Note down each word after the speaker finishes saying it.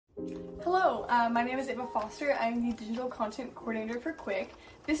Hello, my name is Ava Foster. I'm the digital content coordinator for Quicc.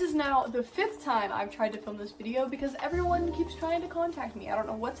 This is now the 5th time I've tried to film this video because everyone keeps trying to contact me. I don't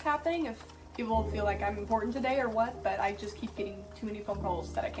know what's happening, if people feel like I'm important today or what, but I just keep getting too many phone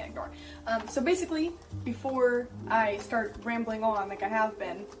calls that I can't ignore. So basically, before I start rambling on like I have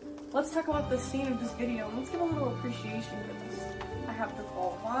been, let's talk about the scene of this video and let's give a little appreciation for this. I have the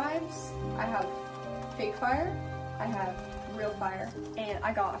fall vibes, I have fake fire, I have real fire, and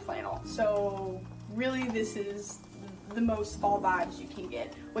I got a flannel. So really this is the most fall vibes you can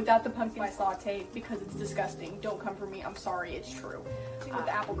get without the pumpkin spice latte because it's disgusting. Don't come for me, I'm sorry, it's true. With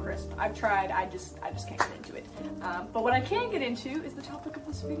the apple crisp, I've tried, I just can't get into it. But what I can get into is the topic of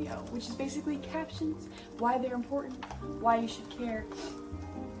this video, which is basically captions, why they're important, why you should care,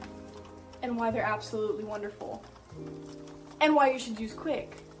 and why they're absolutely wonderful, and why you should use Quicc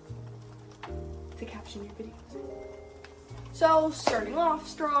to caption your videos. So, starting off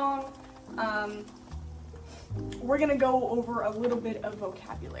strong, we're gonna go over a little bit of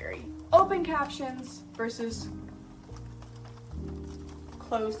vocabulary. Open captions versus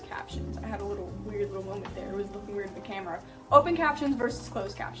closed captions. I had a weird little moment there. It was looking weird in the camera. Open captions versus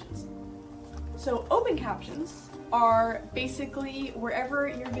closed captions. So, open captions are basically wherever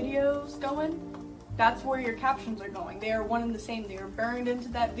your video's going, that's where your captions are going. They are one and the same. They are burned into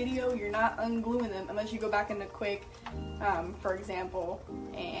that video. You're not ungluing them unless you go back into Quicc, for example,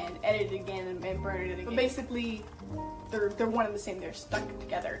 and edit it again and burn it again. But basically, they're one and the same. They're stuck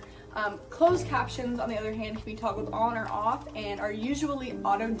together. Closed captions, on the other hand, can be toggled on or off and are usually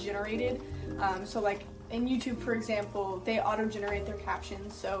auto-generated. So like in YouTube, for example, they auto-generate their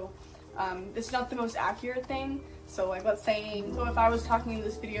captions. So it's not the most accurate thing. So like let's say, if I was talking in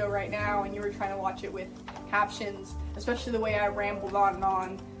this video right now and you were trying to watch it with captions, especially the way I rambled on and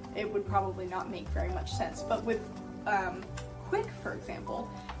on, it would probably not make very much sense. But with Quicc, for example,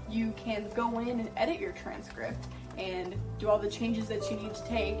 you can go in and edit your transcript and do all the changes that you need to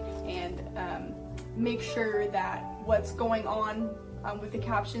take and make sure that what's going on with the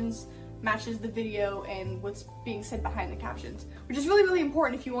captions matches the video and what's being said behind the captions, which is really, really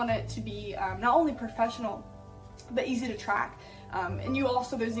important if you want it to be not only professional, but easy to track. And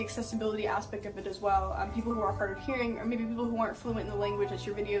there's the accessibility aspect of it as well. People who are hard of hearing, or maybe people who aren't fluent in the language that's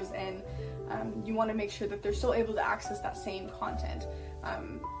your videos, and you want to make sure that they're still able to access that same content.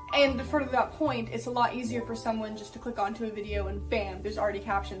 And to further that point, it's a lot easier for someone just to click onto a video and bam, there's already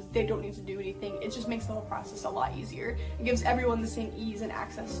captions. They don't need to do anything. It just makes the whole process a lot easier. It gives everyone the same ease and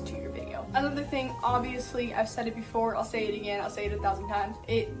access to your video. Another thing, obviously, I've said it before, I'll say it again, I'll say it 1,000 times,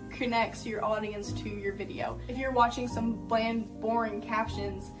 it connects your audience to your video. If you're watching some bland, boring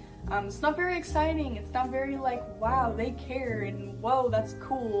captions, it's not very exciting, it's not very like, wow, they care, and whoa, that's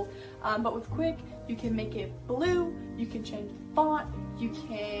cool. But with Quicc, you can make it blue, you can change the font, you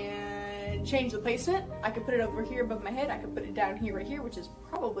can change the placement. I could put it over here above my head, I could put it down here, right here, which is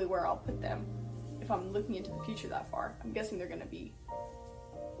probably where I'll put them if I'm looking into the future that far. I'm guessing they're gonna be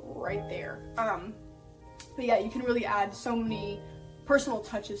right there. But yeah, you can really add so many personal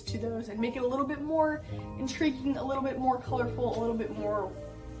touches to those and make it a little bit more intriguing, a little bit more colorful, a little bit more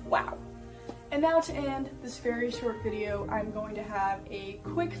wow. And now to end this very short video, I'm going to have a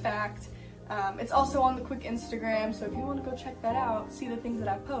quick fact. It's also on the Quicc Instagram, so if you want to go check that out, see the things that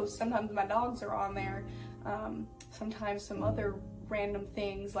I post. Sometimes my dogs are on there, sometimes some other random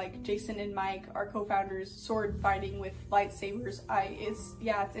things like Jason and Mike, our co-founders, sword fighting with lightsabers.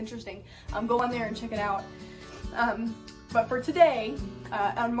 It's interesting. Go on there and check it out. But for today,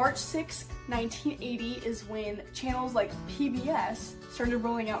 on March 6th, 1980 is when channels like PBS started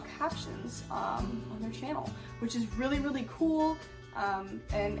rolling out captions on their channel, which is really, really cool.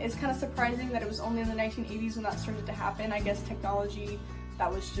 And it's kind of surprising that it was only in the 1980s when that started to happen. I guess technology,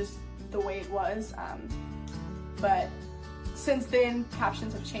 that was just the way it was. But since then,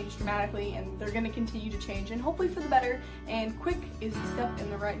 captions have changed dramatically and they're going to continue to change, and hopefully for the better, and Quicc is a step in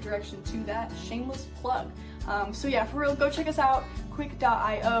the right direction to that. Shameless plug. So yeah, for real, go check us out,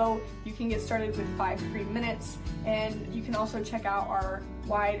 quicc.io. You can get started with 5 free minutes, and you can also check out our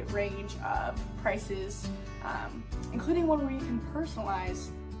wide range of prices, including one where you can personalize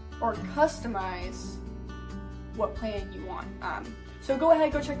or customize what plan you want. So go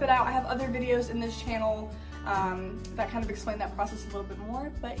ahead, go check that out. I have other videos in this channel that kind of explain that process a little bit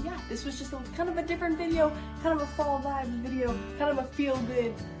more. But yeah, this was just kind of a different video, kind of a fall vibe video, kind of a feel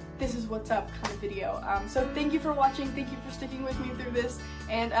good, this is what's up kind of video. So thank you for watching, thank you for sticking with me through this,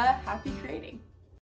 and happy creating.